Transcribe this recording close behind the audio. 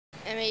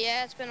I mean,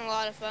 yeah, it's been a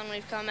lot of fun.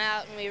 We've come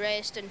out and we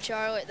raced in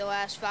Charlotte the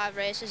last 5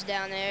 races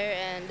down there,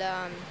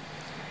 and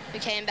we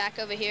came back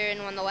over here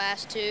and won the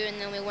last 2,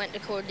 and then we went to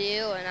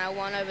Cordele, and I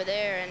won over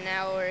there, and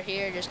now we're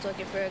here just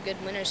looking for a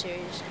good winter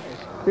series.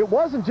 It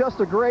wasn't just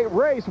a great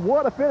race.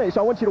 What a finish.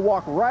 I want you to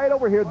walk right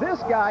over here. This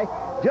guy,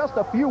 just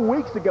a few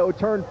weeks ago,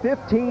 turned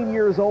 15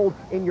 years old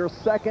in your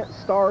 2nd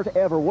start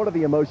ever. What are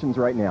the emotions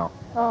right now?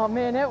 Oh,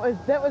 man, that was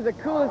the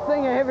coolest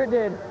thing I ever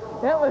did.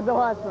 That was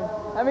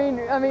awesome. I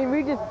mean,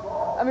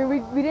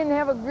 we didn't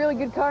have a really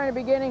good car in the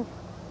beginning.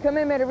 Come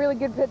in, made a really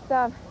good pit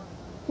stop.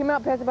 Came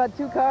out past about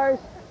 2 cars.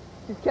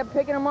 Just kept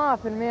picking them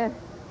off, and man,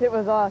 it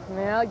was awesome,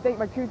 man. I'd like to thank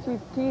my crew chief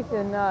Keith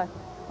and the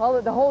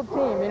whole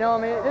team. You know,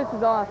 I mean, this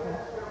is awesome.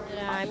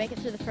 And, I make it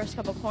through the first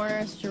couple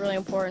corners, which are really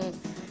important.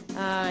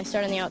 I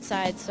start on the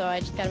outside, so I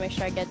just got to make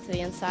sure I get to the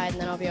inside,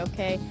 and then I'll be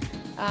okay.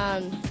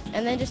 And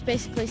then just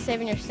basically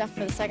saving your stuff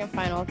for the second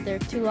final. They're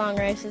 2 long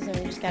races, and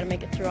we just got to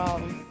make it through all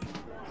of them.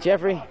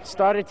 Jeffrey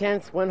started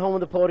 10th, went home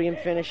with a podium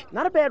finish.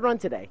 Not a bad run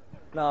today.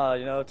 No,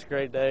 you know, it's a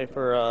great day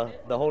for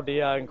the whole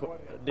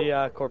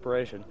DI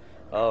Corporation.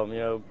 You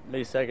know,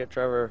 me 2nd,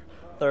 Trevor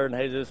 3rd, and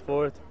Jesus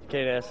 4th. You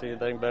can't ask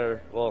anything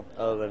better, well,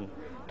 other than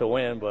to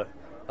win, but,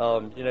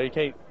 you know, you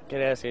can't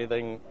ask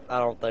anything, I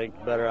don't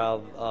think, better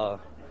out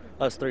of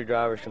us 3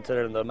 drivers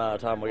considering the amount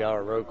of time we got on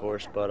a road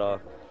course.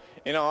 But,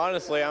 you know,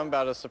 honestly, I'm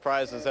about as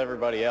surprised as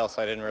everybody else.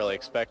 I didn't really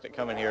expect it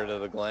coming here to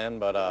the Glen,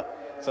 but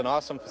it's an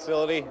awesome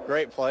facility,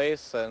 great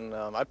place, and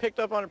I picked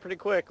up on it pretty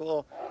quick, a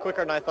little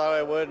quicker than I thought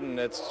I would, and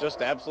it's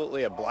just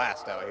absolutely a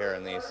blast out here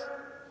in these.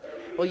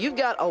 Well, you've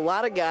got a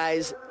lot of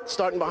guys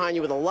starting behind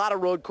you with a lot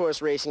of road course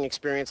racing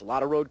experience, a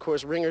lot of road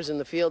course ringers in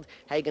the field.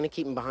 How are you going to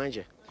keep them behind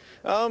you?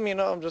 You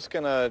know, I'm just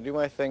going to do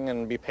my thing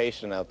and be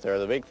patient out there.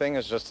 The big thing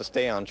is just to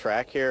stay on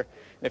track here.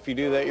 And if you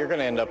do that, you're going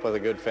to end up with a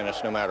good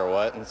finish no matter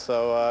what. And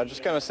so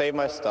just going to save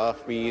my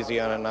stuff, be easy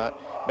on it,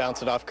 not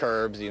bounce it off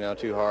curbs, you know,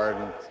 too hard.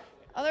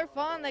 Oh, they're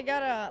fun. They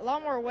got a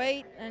lot more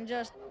weight and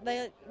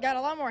they got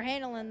a lot more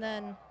handling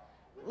than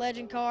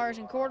legend cars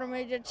and quarter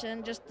midgets,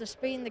 and just the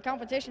speed and the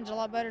competition's a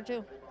lot better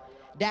too.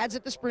 Dad's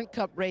at the Sprint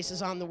Cup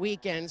races on the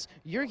weekends.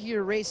 You're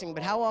here racing,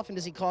 but how often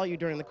does he call you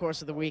during the course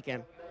of the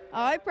weekend?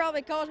 He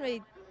probably calls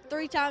me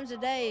 3 times a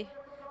day,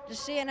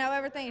 just seeing how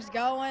everything's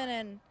going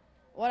and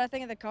what I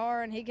think of the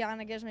car, and he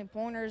kind of gives me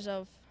pointers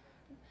of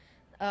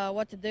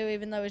what to do,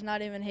 even though he's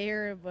not even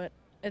here, but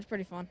it's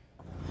pretty fun.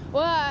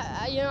 Well,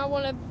 I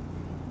want to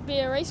be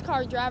a race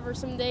car driver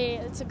someday.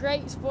 It's a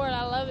great sport.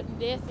 I love it to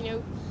death.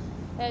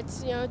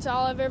 It's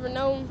all I've ever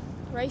known,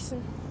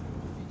 racing.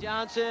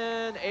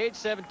 Johnson, age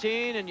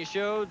 17, and you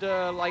showed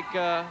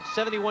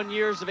 71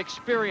 years of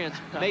experience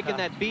making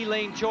that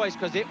B-lane choice,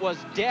 because it was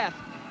death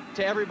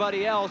to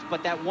everybody else,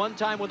 but that one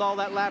time with all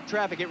that lap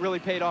traffic, it really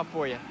paid off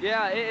for you.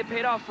 Yeah, it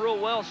paid off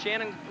real well.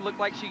 Shannon looked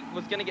like she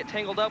was going to get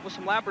tangled up with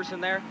some lappers in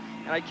there,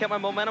 and I kept my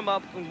momentum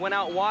up and went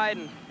out wide,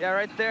 and yeah,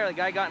 right there, the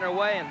guy got in her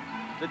way, and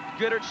the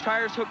Goodrich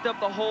tires hooked up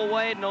the whole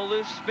way, no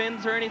loose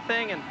spins or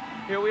anything, and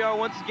here we are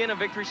once again in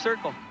victory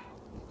circle.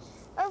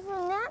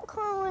 Over that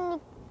corner, when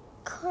you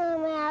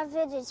come out of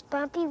it, it's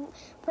bumpy,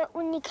 but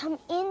when you come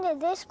into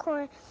this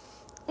corner,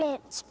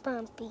 it's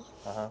bumpy.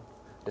 Uh-huh.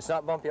 It's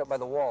not bumpy up by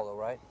the wall, though,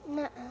 right?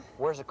 Nuh-uh.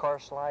 Where's the car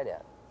slide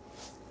at?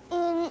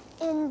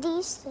 In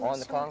these things. On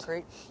the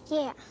concrete?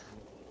 Yeah.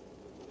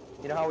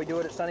 You know how we do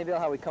it at Sunnyvale,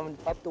 how we come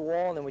up the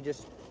wall, and then we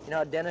just, you know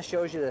how Dennis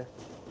shows you to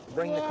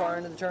bring the car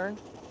into the turn?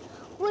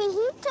 Well,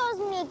 he tells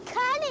me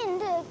cut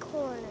into the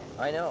corner.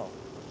 I know.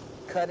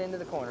 Cut into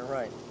the corner,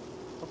 right.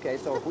 Okay,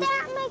 so but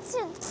that makes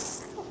it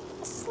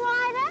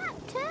slide